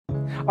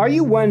Are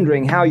you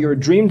wondering how your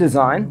dream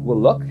design will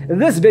look?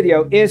 This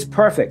video is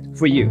perfect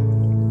for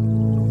you.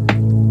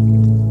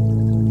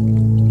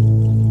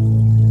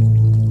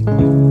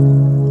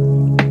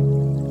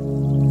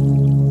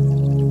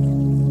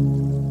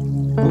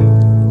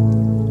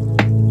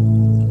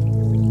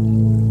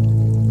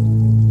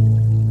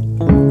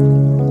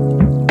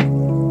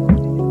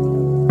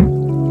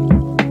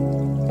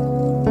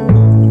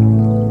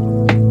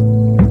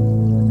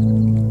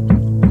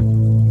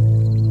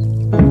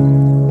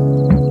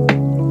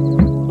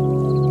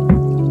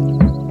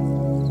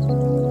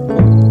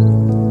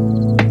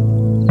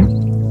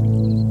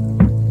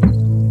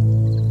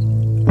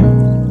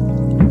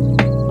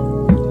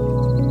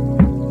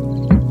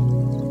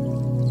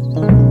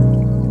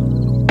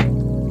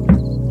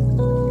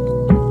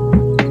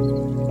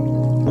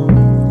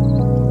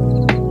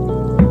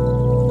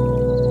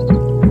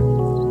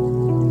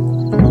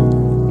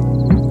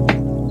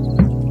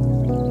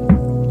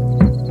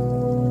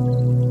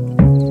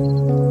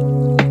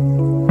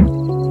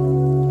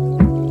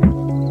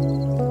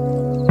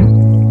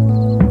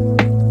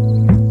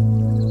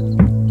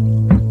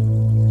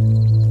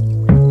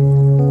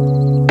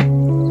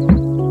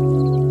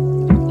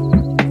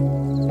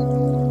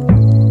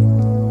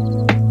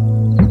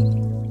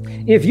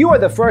 If you are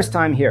the first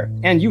time here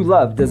and you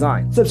love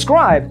design,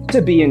 subscribe to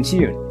be in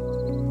tune.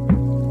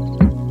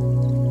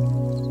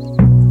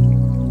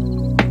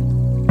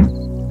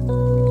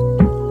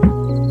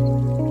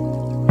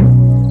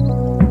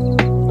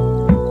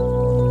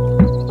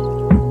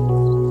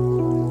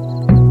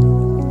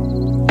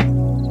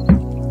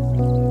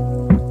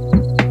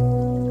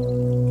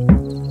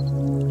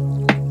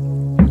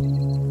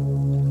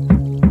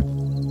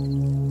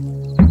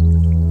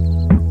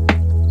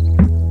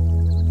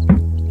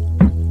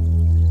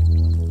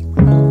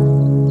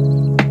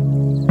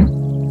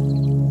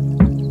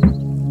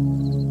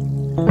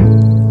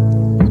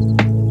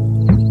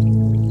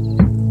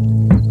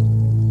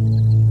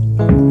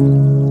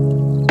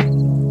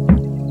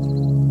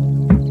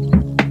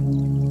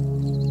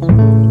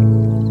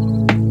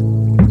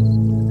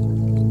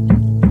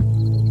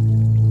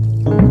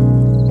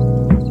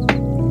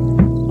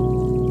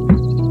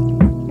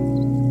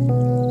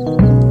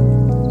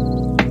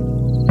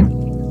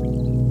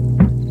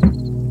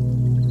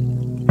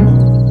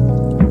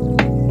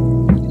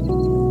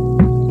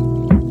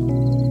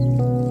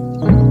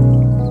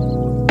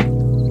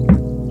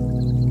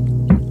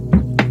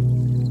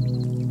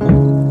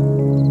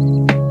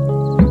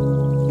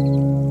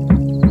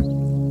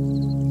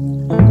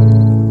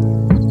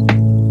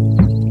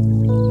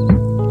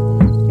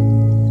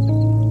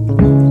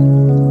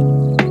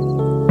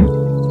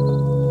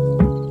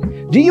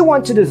 Do you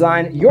want to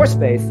design your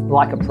space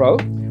like a pro?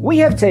 We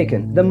have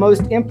taken the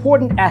most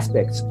important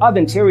aspects of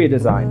interior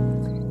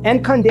design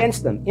and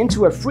condensed them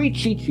into a free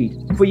cheat sheet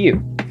for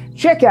you.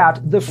 Check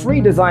out the free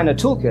designer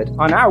toolkit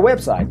on our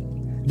website,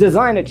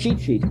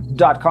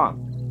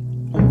 designercheatsheet.com.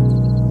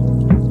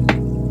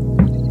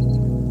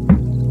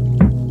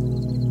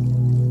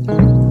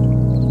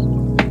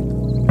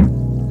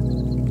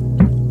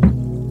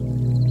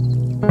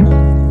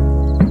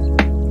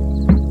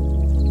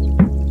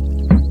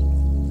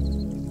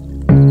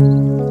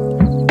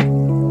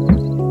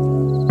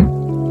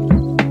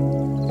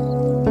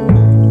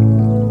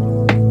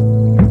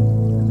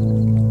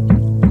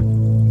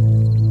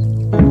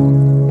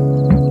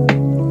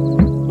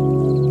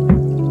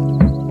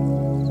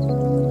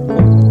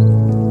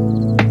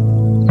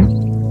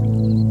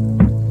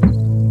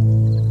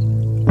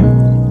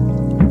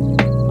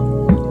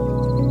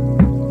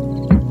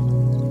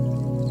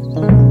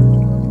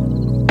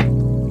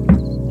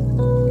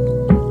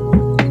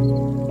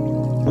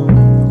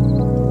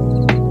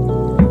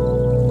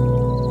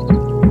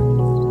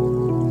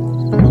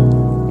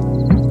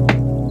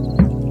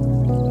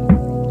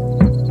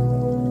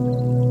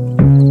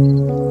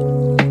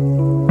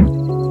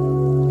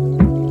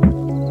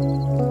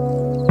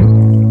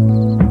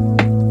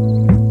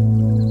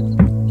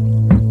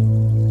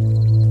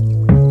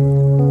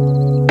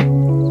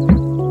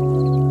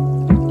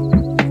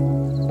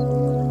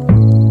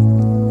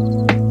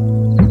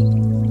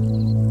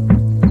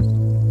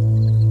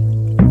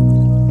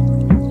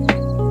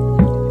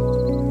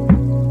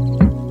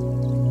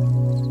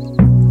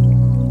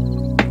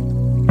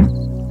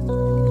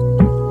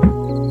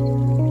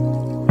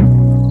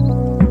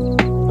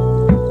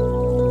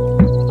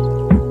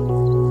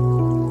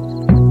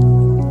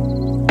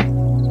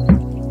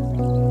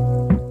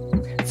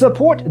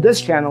 Support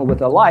this channel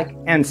with a like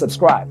and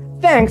subscribe.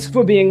 Thanks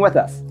for being with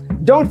us.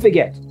 Don't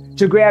forget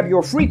to grab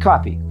your free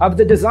copy of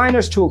the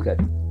Designer's Toolkit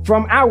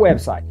from our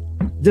website,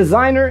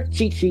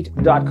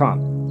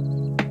 designercheatsheet.com.